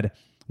instead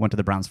went to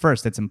the Browns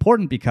first. It's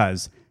important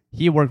because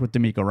he worked with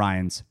DeMeco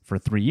Ryans for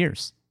 3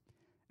 years.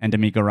 And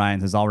DeMeco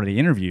Ryans has already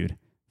interviewed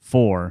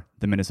for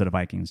the Minnesota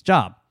Vikings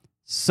job.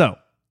 So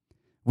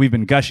we've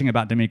been gushing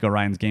about DeMeco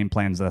Ryans' game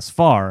plans thus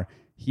far.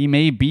 He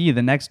may be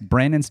the next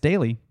Brandon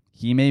Staley.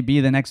 He may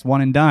be the next one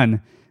and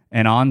done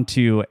and on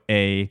to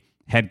a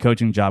head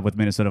coaching job with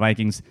Minnesota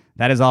Vikings.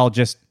 That is all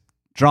just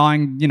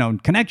drawing,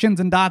 connections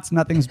and dots.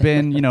 Nothing's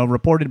been,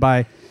 reported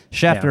by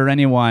Schefter or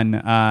anyone.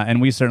 And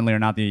we certainly are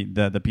not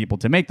the people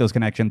to make those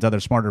connections. Other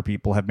smarter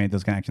people have made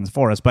those connections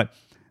for us. But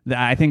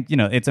I think,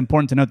 it's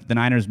important to note that the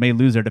Niners may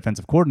lose their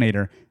defensive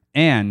coordinator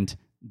and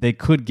they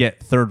could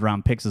get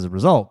third-round picks as a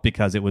result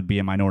because it would be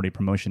a minority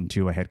promotion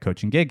to a head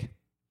coaching gig.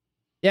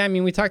 Yeah, I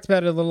mean, we talked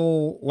about it a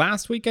little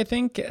last week, I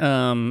think,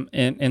 and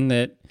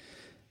that,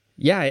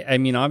 yeah, I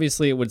mean,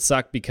 obviously it would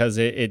suck because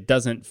it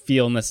doesn't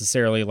feel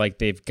necessarily like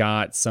they've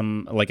got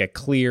a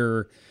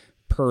clear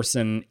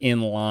person in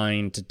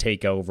line to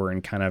take over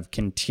and kind of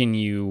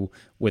continue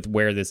with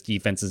where this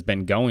defense has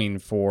been going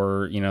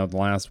for, the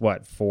last, 4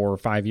 or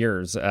 5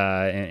 years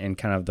and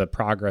kind of the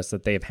progress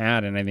that they've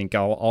had. And I think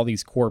all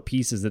these core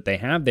pieces that they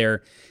have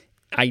there,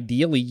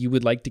 ideally you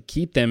would like to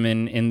keep them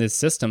in this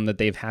system that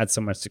they've had so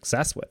much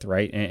success with,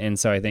 right? And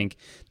so I think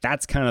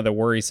that's kind of the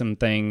worrisome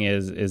thing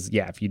is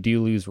if you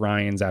do lose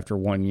Ryans after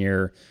 1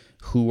 year,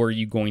 who are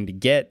you going to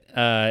get?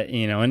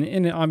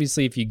 And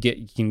obviously if you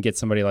can get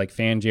somebody like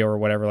Fangio or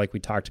whatever, like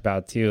we talked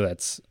about too,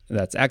 that's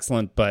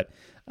excellent. But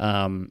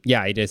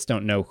I just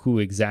don't know who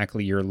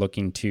exactly you're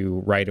looking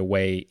to right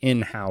away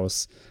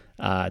in-house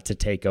to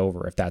take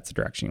over if that's the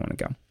direction you want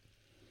to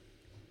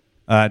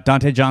go.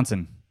 Dante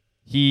Johnson.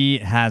 He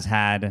has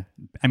had,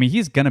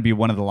 he's going to be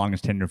one of the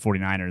longest tenured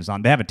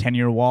 49ers. They have a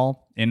 10-year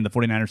wall in the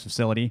 49ers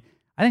facility.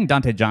 I think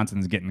Dante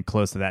Johnson's getting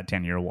close to that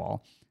 10-year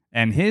wall.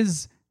 And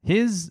his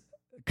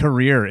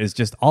career is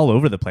just all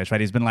over the place, right?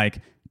 He's been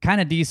like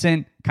kind of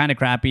decent, kind of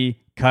crappy,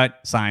 cut,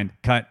 sign,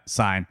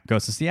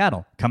 goes to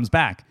Seattle, comes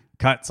back,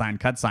 cut,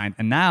 sign.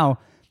 And now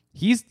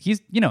he's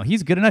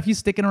good enough. He's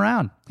sticking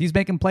around. He's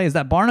making plays.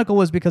 That Barnacle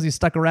was because he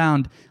stuck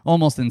around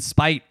almost in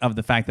spite of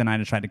the fact that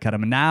Niners tried to cut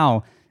him. And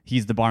now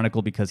he's the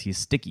Barnacle because he's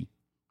sticky.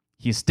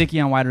 He's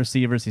sticky on wide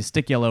receivers. He's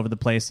sticky all over the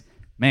place.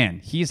 Man,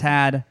 he's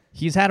had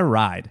a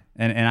ride,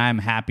 and I'm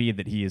happy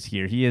that he is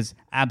here. He is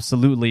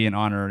absolutely an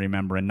honorary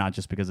member, and not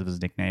just because of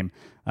his nickname,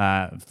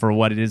 for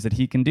what it is that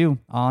he can do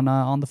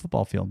on the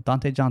football field.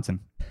 Dante Johnson,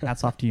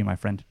 hats off to you, my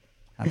friend.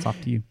 Hats off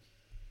to you.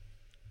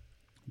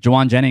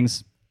 Juwan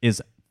Jennings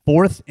is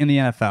 4th in the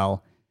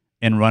NFL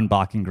in run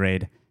blocking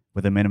grade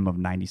with a minimum of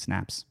 90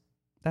 snaps.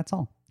 That's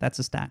all. That's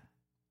a stat.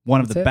 One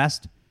of the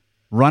best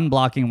run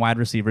blocking wide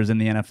receivers in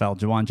the NFL,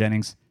 Juwan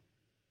Jennings.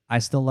 I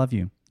still love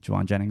you,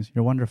 Juwan Jennings.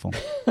 You're wonderful.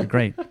 You're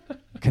great.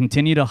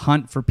 Continue to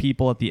hunt for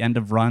people at the end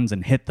of runs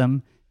and hit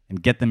them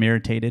and get them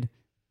irritated.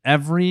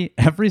 Every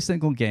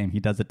single game, he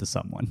does it to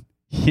someone.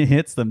 He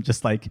hits them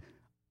just like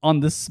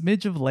on the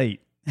smidge of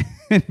late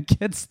and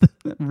gets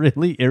them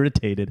really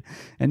irritated.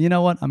 And you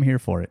know what? I'm here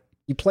for it.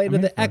 You play to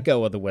the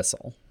echo of the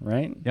whistle,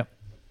 right? Yep.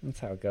 That's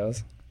how it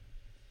goes.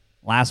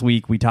 Last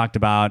week, we talked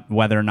about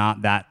whether or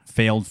not that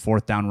failed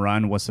 4th down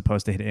run was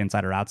supposed to hit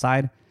inside or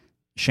outside.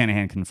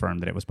 Shanahan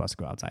confirmed that it was supposed to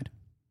go outside.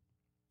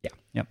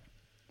 Yeah.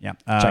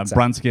 Yep.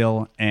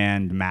 Brunskill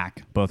and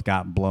Mack both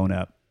got blown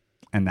up,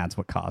 and that's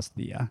what caused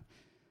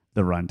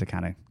the run to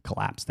kind of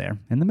collapse there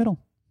in the middle.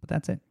 But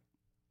that's it.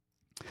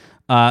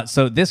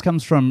 So this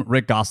comes from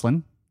Rick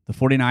Gosselin. The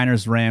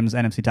 49ers-Rams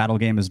NFC title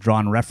game is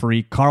drawn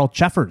referee Carl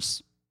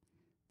Cheffers.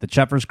 The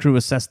Cheffers crew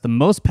assessed the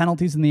most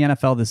penalties in the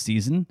NFL this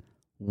season.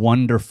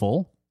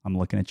 Wonderful. I'm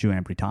looking at you,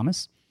 Ambry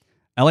Thomas.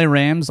 LA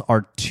Rams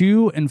are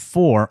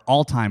 2-4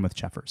 all-time with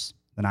Cheffers.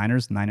 The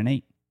Niners,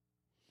 9-8.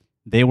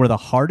 They were the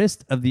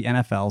hardest of the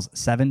NFL's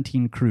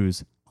 17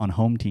 crews on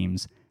home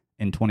teams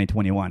in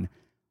 2021.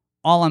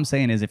 All I'm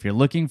saying is if you're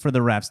looking for the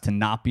refs to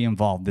not be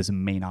involved, this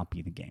may not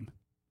be the game.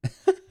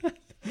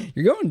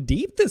 You're going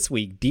deep this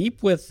week.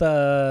 Deep with,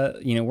 we're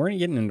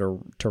getting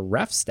into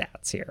ref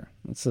stats here.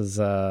 This is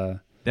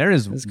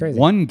crazy.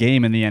 One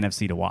game in the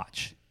NFC to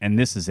watch, and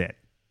this is it.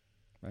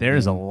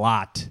 There's a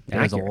lot.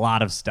 There's a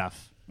lot of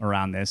stuff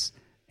around this.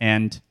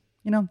 And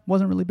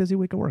wasn't really a busy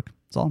week of work.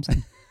 That's all I'm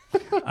saying.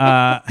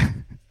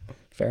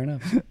 Fair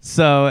enough.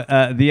 So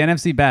the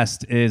NFC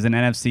best is an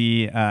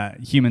NFC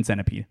human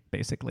centipede,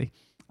 basically.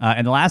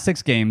 In the last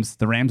 6 games,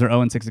 the Rams are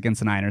 0-6 against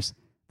the Niners.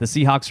 The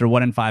Seahawks are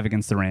 1-5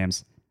 against the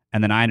Rams,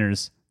 and the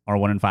Niners are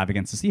 1-5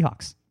 against the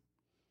Seahawks.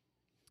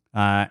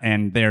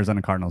 And the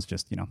Arizona Cardinals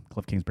just,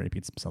 Cliff Kingsbury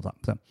beats themselves up.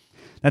 So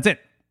that's it.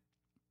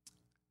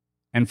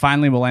 And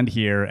finally, we'll end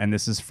here, and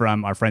this is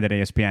from our friend at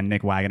ESPN,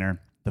 Nick Wagoner.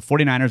 The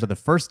 49ers are the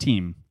first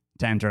team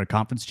to enter a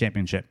conference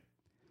championship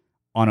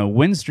on a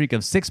win streak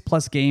of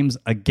 6+ games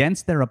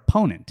against their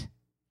opponent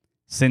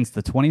since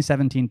the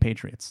 2017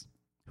 Patriots,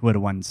 who had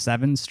won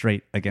 7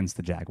 straight against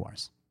the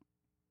Jaguars.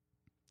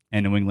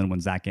 And New England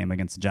wins that game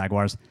against the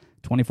Jaguars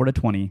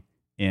 24-20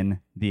 in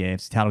the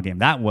AFC title game.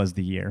 That was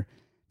the year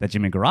that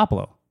Jimmy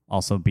Garoppolo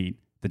also beat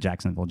the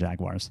Jacksonville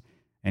Jaguars.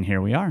 And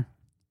here we are,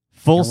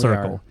 full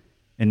circle.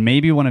 And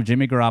maybe one of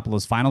Jimmy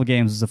Garoppolo's final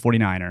games as a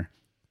 49er,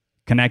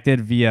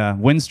 connected via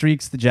win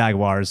streaks, the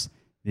Jaguars,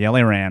 the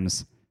LA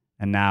Rams,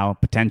 and now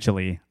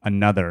potentially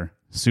another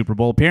Super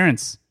Bowl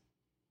appearance.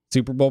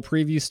 Super Bowl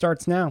preview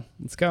starts now.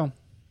 Let's go.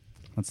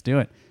 Let's do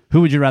it.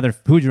 Who would you rather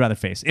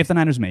face if the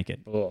Niners make it?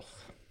 Ugh.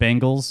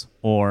 Bengals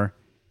or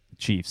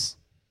Chiefs?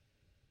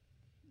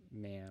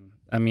 Man,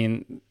 I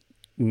mean,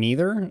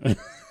 neither.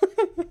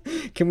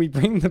 Can we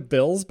bring the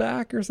Bills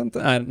back or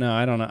something? I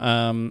don't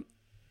know.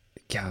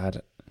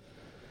 God,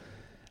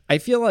 I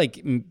feel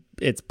like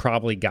it's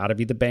probably got to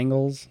be the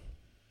Bengals,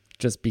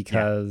 just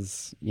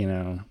because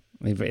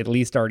they've at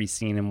least already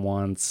seen him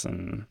once,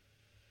 and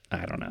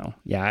I don't know.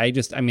 Yeah,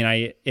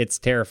 it's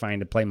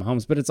terrifying to play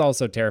Mahomes, but it's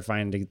also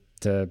terrifying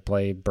to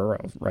play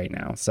Burrow right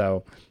now.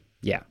 So,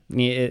 yeah,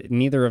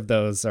 neither of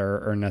those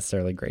are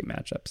necessarily great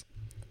matchups.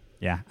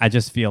 Yeah, I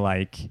just feel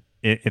like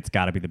it's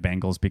got to be the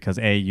Bengals because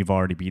A, you've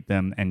already beat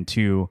them, and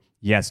 2,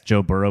 yes,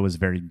 Joe Burrow is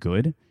very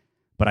good,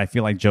 but I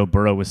feel like Joe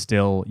Burrow is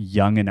still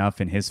young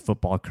enough in his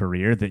football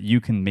career that you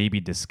can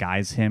maybe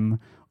disguise him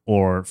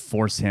or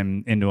force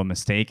him into a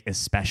mistake,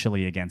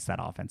 especially against that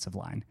offensive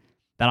line.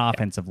 That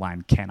offensive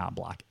line cannot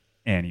block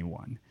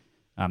anyone.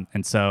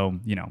 And so,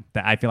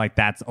 I feel like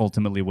that's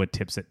ultimately what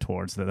tips it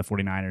towards the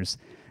 49ers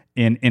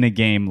in a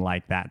game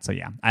like that. So,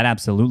 yeah, I'd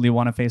absolutely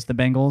want to face the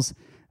Bengals,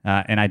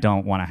 and I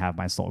don't want to have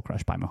my soul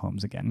crushed by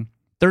Mahomes again.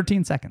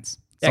 13 seconds.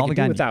 That's all the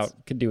guy needs.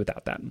 Could do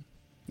without that.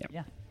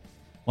 Yeah.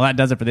 Well, that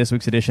does it for this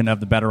week's edition of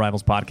the Better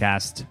Rivals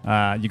podcast.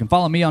 You can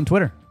follow me on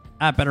Twitter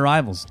at Better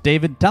Rivals.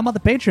 David, tell them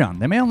about the Patreon.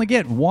 They may only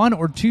get 1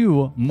 or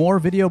 2 more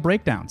video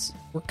breakdowns.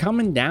 We're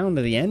coming down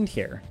to the end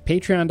here.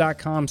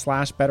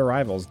 Patreon.com/Better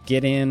Rivals.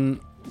 Get in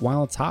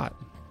while it's hot.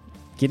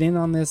 Get in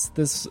on this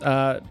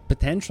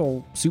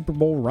potential Super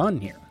Bowl run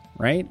here,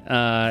 right?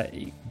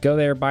 Go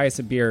there, buy us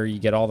a beer. You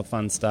get all the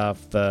fun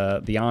stuff,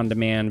 the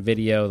on-demand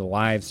video, the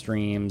live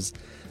streams,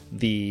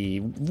 the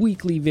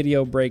weekly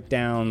video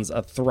breakdowns,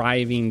 a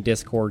thriving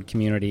Discord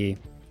community.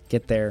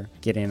 Get there,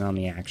 get in on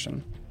the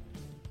action.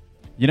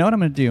 You know what I'm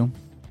going to do?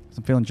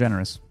 I'm feeling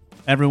generous.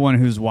 Everyone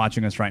who's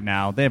watching us right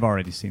now, they've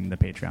already seen the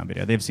Patreon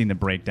video. They've seen the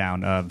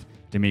breakdown of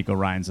D'Amico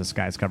Ryans' The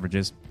Skies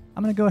coverages.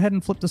 I'm going to go ahead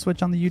and flip the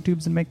switch on the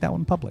YouTubes and make that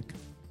one public.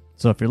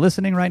 So if you're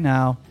listening right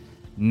now,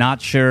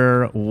 not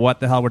sure what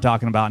the hell we're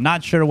talking about,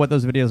 not sure what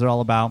those videos are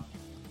all about,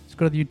 just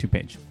go to the YouTube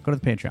page. Go to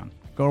the Patreon.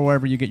 Go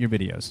wherever you get your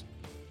videos.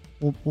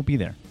 We'll be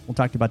there. We'll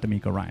talk to you about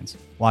D'Amico Ryans.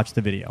 Watch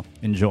the video.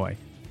 Enjoy.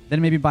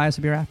 Then maybe buy us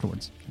a beer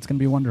afterwards. It's going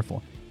to be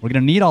wonderful. We're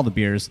going to need all the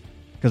beers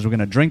because we're going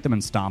to drink them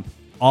and stomp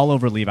all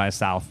over Levi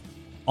South,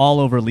 all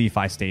over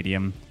Levi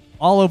Stadium,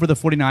 all over the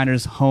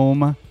 49ers'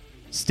 home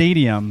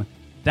stadium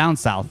down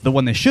south, the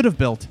one they should have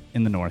built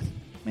in the north.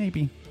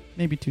 Maybe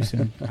too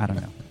soon. I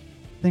don't know.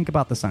 Think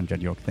about the sun,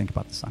 Jed York. Think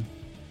about the sun.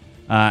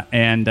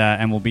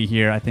 And we'll be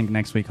here, I think,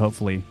 next week,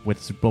 hopefully, with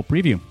the Super Bowl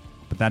preview.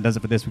 But that does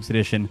it for this week's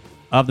edition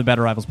of the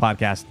Better Rivals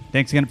podcast.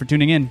 Thanks again for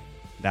tuning in.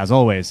 And as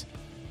always,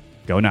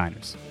 go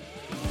Niners.